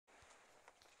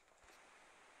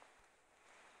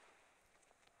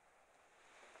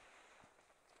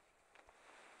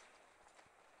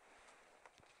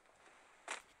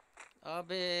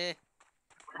अबे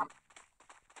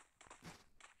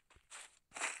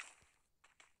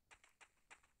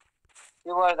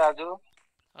के भयो दाजु?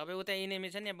 अबे उता इनेमी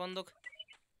छ नि बन्दुक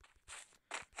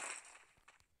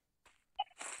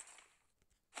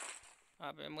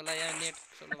अबे मलाई यहाँ नेट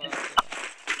स्लो भएको के भयो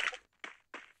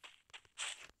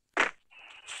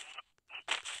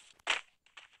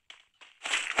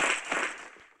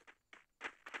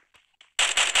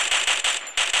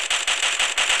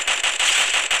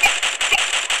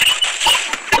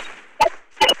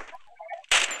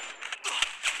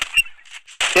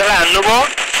त्यसलाई हान्नुभयो?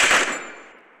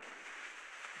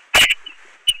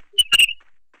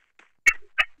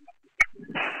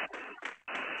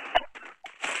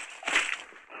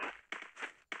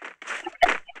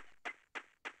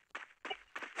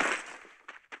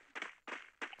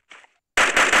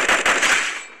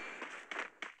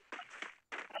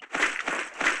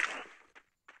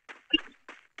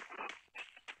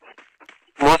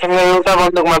 मसँग एउटा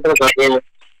बन्दुक मात्र छ के?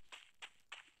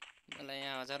 मलाई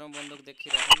यहाँ हजारौं बन्दुक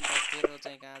देखिरहेको नि त तेरो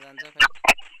चाहिँ कहाँ जान्छ खै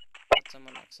अचम्म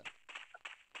लाग्छ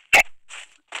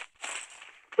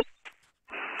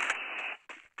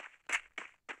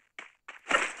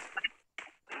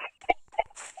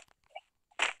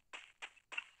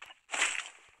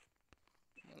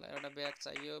मलाई एउटा ब्याग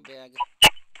चाहियो ब्याग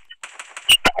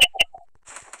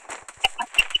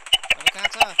अब कहाँ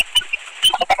छ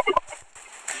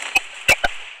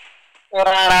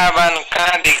राणा बान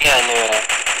कहाँ देखियो नि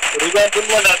रुगा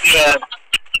कुनमा जाति यार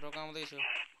रोकाउँदै छु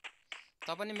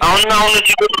त पनि आउनु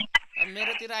छिटो अब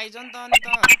मेरोतिर आइज नि त अनि त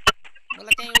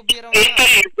मलाई त्यही उभिएर हुन्छ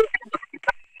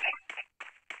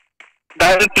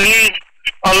दाजु प्लिज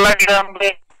अल्लाह की नाम पे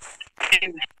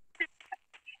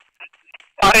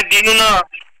अरे दिनु न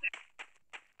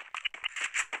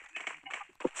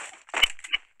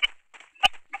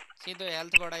सिधो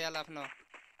हेल्थ बढाइहाल आफ्नो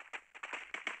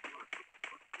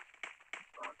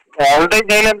हेल्थै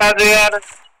छैन दाजु यार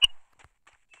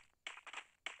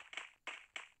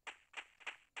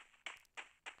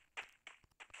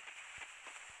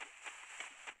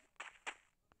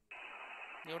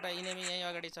एउटा इनेमी यही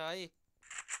अगाडि छ है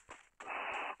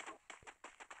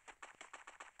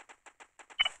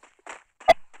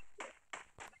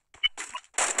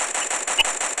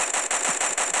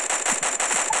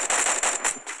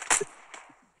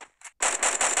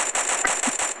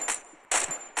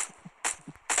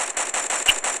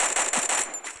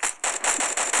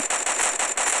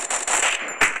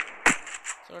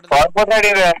घर पछाडि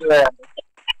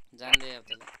जान्दै अब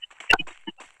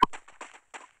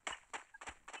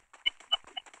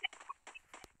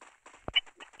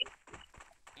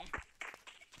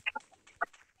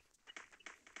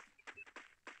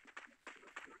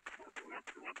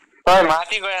त्यसलाई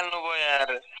माथि गइहाल्नु भयो यार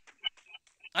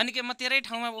अनि के म तेरै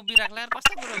ठाउँमा उभिराख्ला यार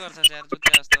कस्तो कुरो गर्छस् यार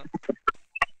जुत्या जस्तो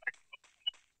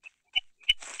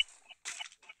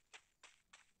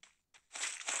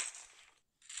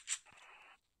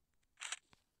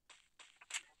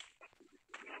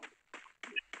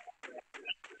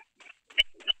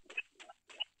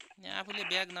यहाँ आफूले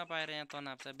ब्याग नपाएर यहाँ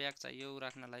तनाव छ ब्याग चाहियो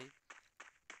राख्नलाई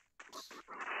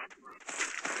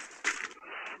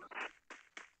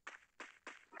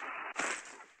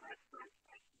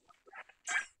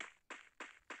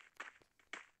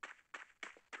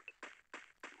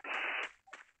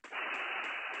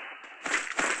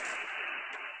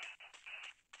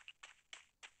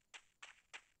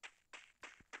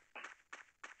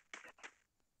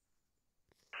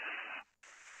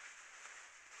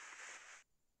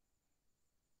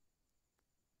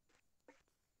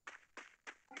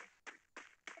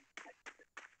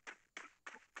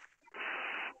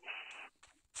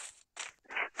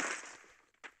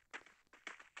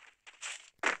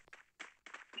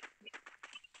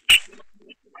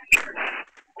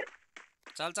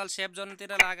चल चल सेफ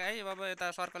जोनतिर लाग है अब यता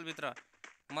सर्कल भित्र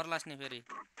मर्लास् नि फेरि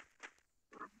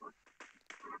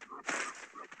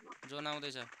जोन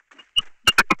आउँदैछ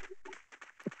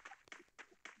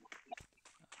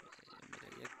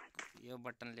यो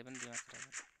बटनले पनि दिमाग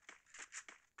खराब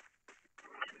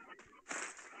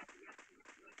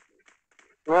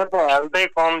मेरो त हेल्थै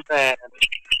कम छ यार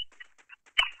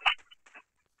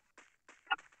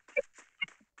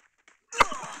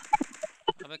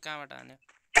अब कहाँबाट हान्यो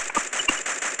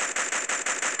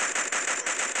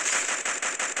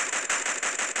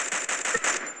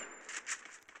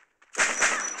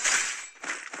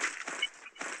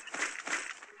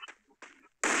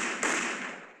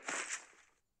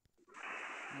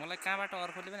मलाई कहाँबाट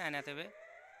अर्कोले पनि हानेको थियो बे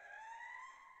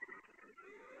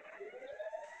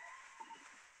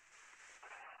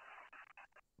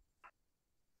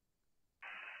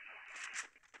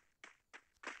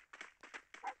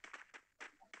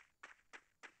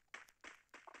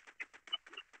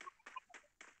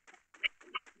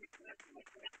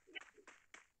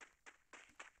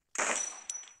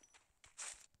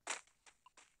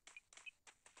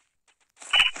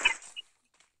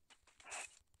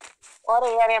अरे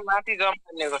यार यहाँ माथि जम्प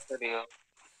गर्ने कसरी हो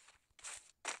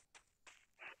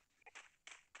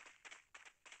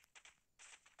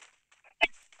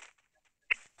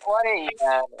अरे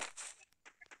यार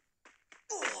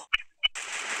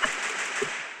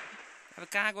अब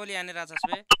कहाँ गोली हानिरहेछस्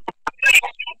बे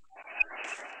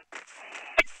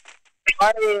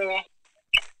अरे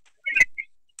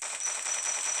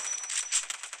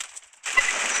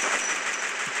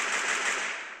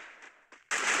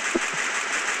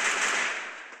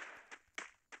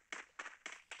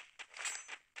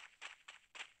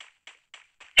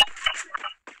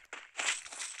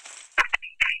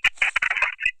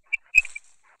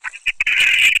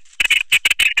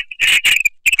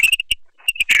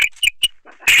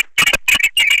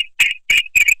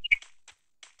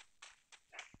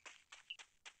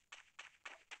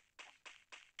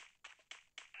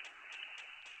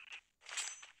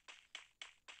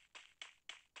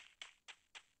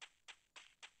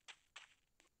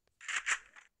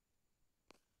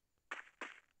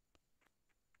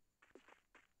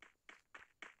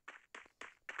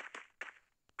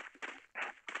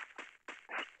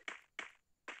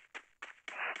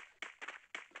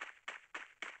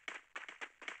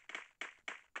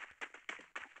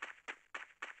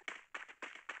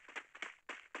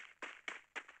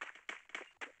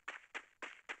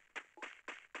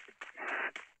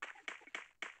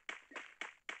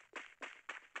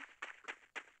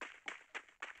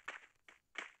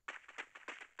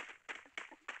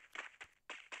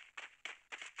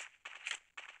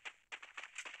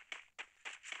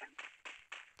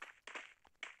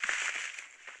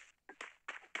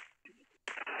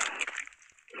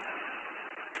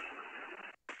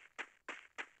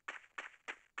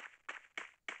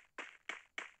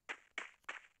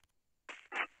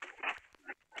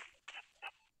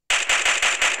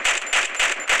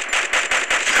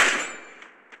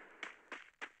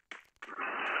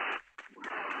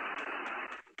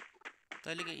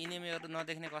तैँले के इनेमीहरू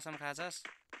नदेख्ने कसम खाछस्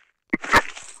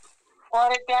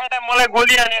अरे त्यहाँ मलाई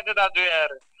गोली हानेको दाजु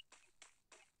यार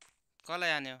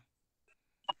कसलाई हान्यो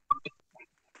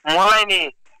मलाई नि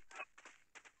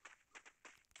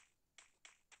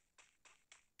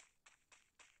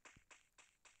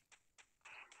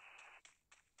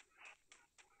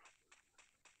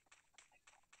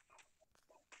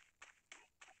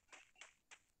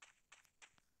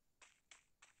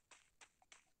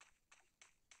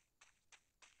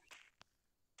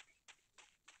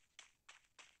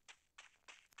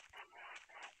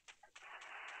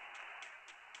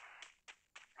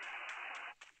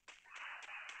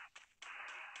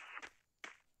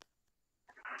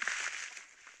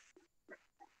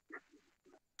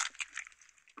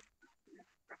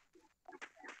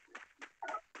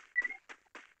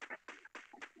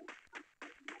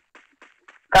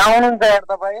कहाँ हुनुहुन्छ यार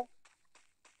तपाईँ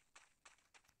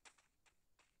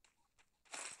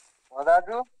हो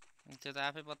दाजु त्यो त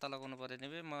आफै पत्ता लगाउनु पर्यो नि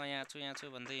बे म यहाँ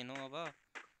छु भन्दै हिँड्नु अब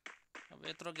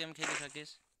यत्रो गेम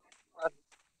खेलिसकिस्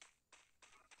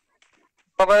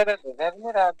तपाईँले भेटाइ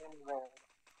पनि राख्नु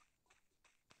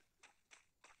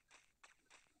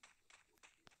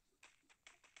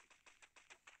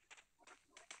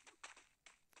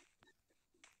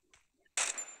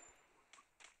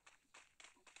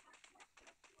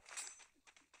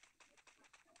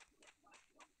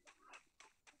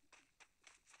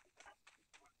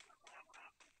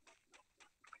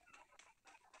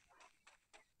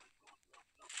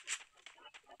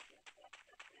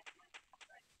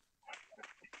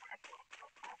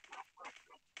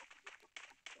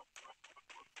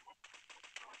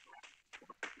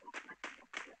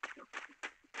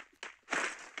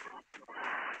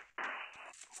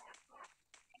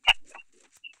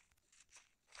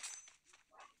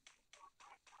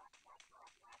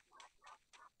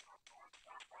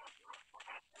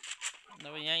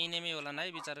अब यहाँ इनेमी होला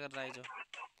है विचार गरेर आइज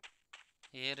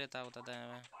हेर यताउता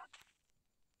दायाँ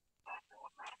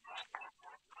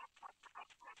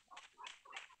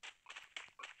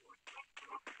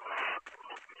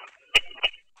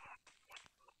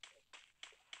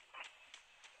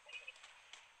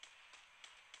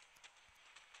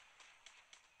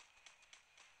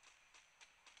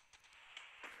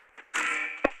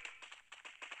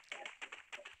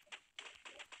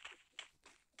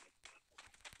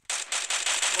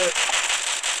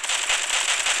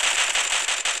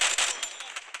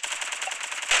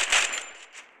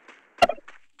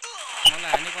मलाई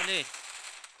हाने कसले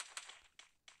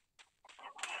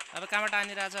अब कहाँबाट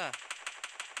हानिरहेछ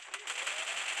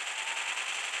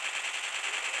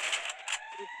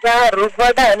कहाँ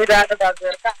रुखबाट हानिरहेको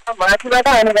दाजु कहाँ माथिबाट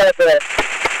हानिरहेको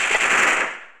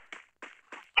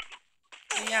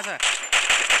यहाँ छ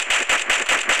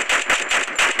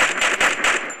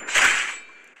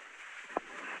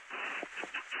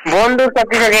बन्दुक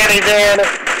सकिसकेको रहेछ यार।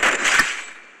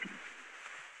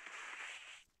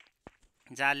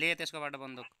 जा ले त्यसकोबाट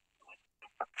बन्दुक।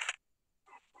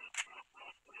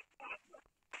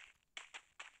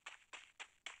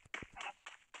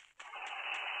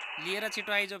 लिएर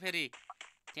छिटो आइजो फेरि,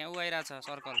 त्यहाँ ऊ आइरहेछ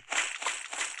सर्कल।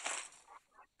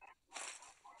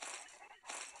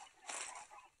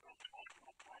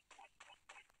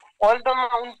 अल्टोमा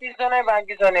 29 जनै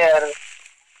बाँकी छन् यार।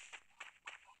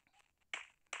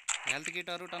 हेल्थ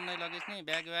किटहरू टन्नै लगिस् नि,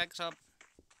 ब्याग व्याग सब।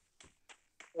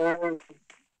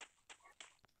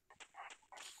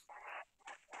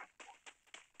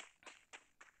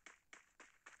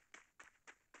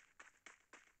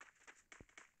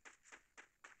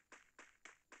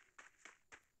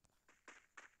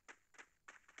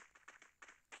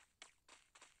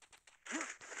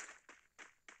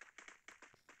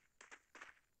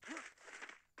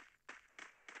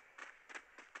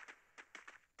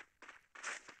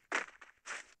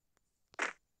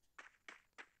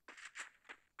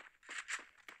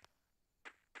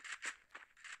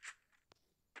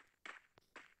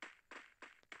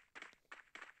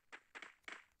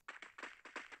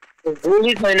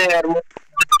 गोली छैन यार।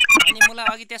 अनि मुला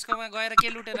अघि त्यसकोमा गएर के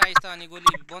लुटेर आइस् त? अनि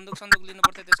गोली बन्दुक सन्दुक लिनु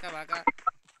पर्थ्यो त्यसका भाका,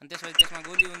 अनि त्यसपछि त्यसमा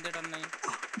गोली हुन्थ्यो टन्नै।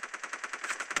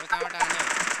 अब कहाँबाट हान्यो?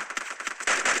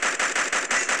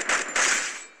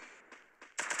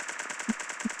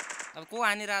 अब को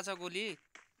हानिरहेछ गोली?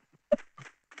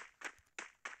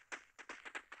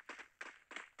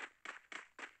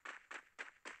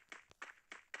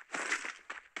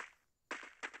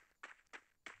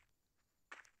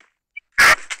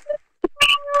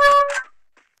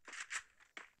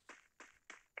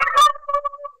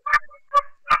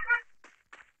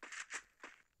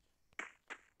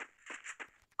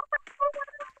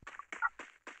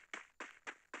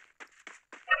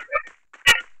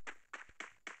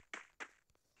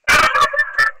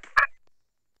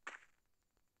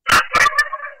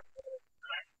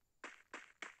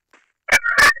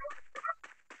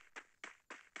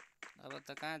 अब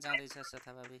त कहाँ जाँदैछ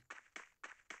सथा भाबी?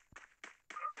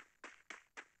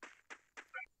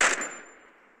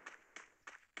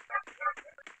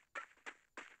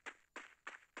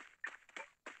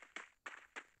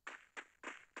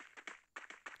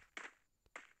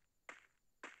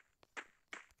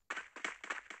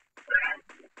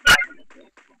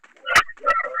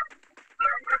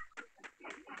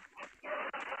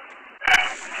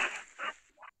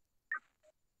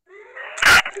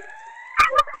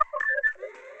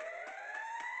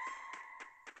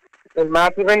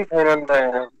 माथि पनि छैनन् त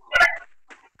यार।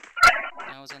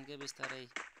 आउँछन् के बिस्तारै।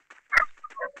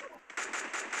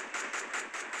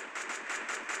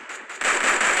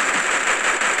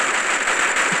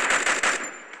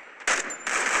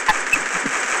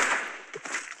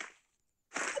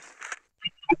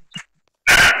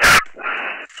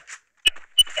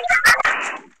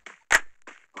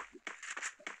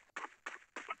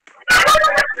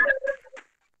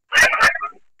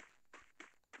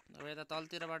 अब यता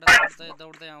तलतिरबाट दौड्दै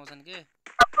दौड्दै आउँछन् के।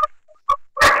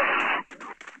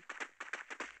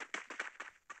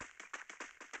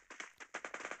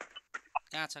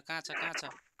 कहाँ छ कहाँ छ कहाँ छ?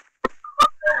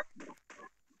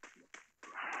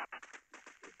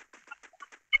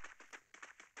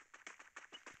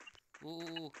 ऊ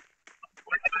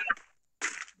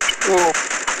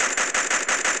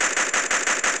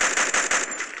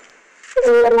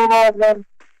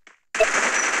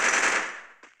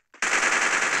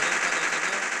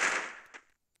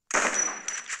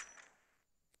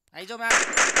आइजो म्याम।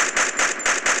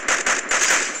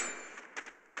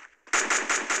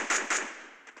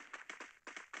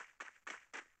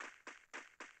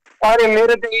 अरे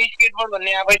मेरो त स्केटबोर्ड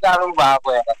भन्ने आफै चालु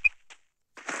भएको यार।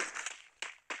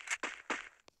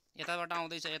 यताबाट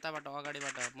आउँदैछ, यताबाट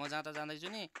अगाडिबाट। म जहाँ त जाँदैछु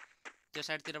नि त्यो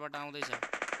साइडतिरबाट आउँदैछ।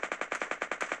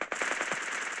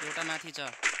 एउटा माथि छ,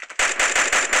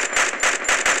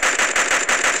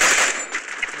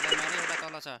 त्यसलाई मारे। एउटा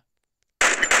तल छ,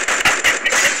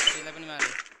 त्यसलाई पनि मारे।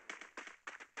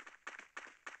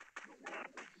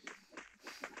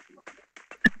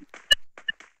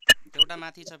 एउटा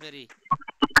माथि छ फेरि।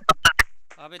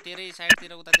 अबे तेरै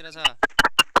साइडतिर उतातिर छ।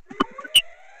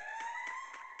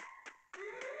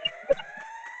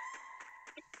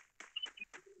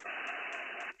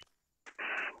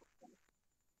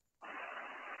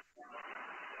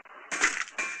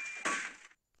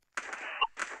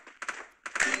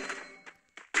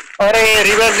 अरे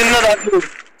रिभर दिन न दाजु।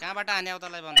 कहाँबाट हान्याउ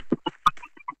तँलाई भन?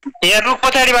 यहाँ रुख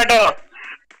पछाडिबाट।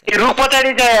 यो रुख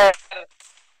पछाडि छ यार।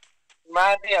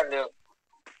 मारिदिहाल्यो।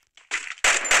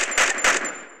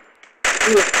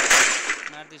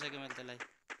 मारिदिइसक्यो मैले त्यसलाई।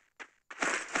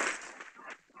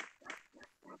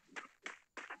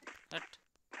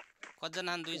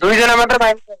 कतिजना दुईजना दुईजना मात्र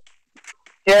पाइन्छ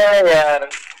यार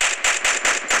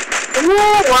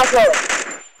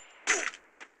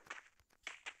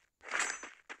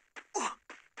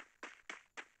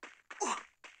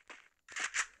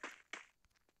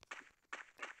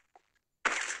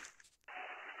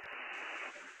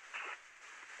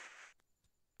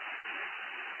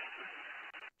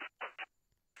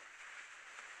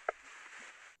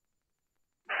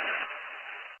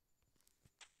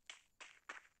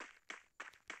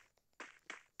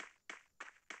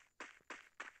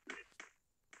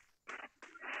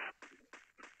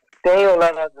त्यही होला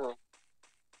दाजु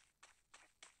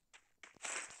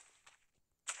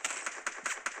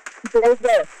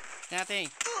त्यहाँ त्यही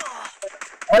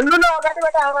भन्नु न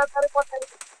अगाडिबाट आवाज गरे पछाडि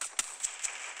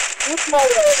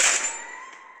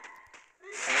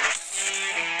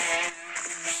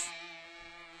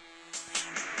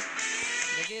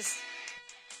देखिस्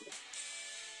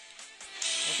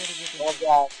यसरी जित्यो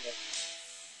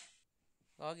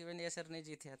अघि पनि यसरी नै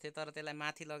जितेको थिएँ तर त्यसलाई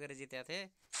माथि लगेर जितेको थिएँ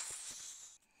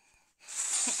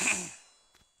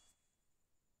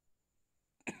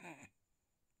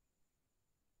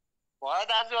भयो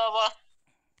दाजु अब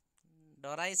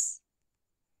डराइस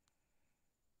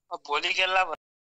भोलि खेल्ला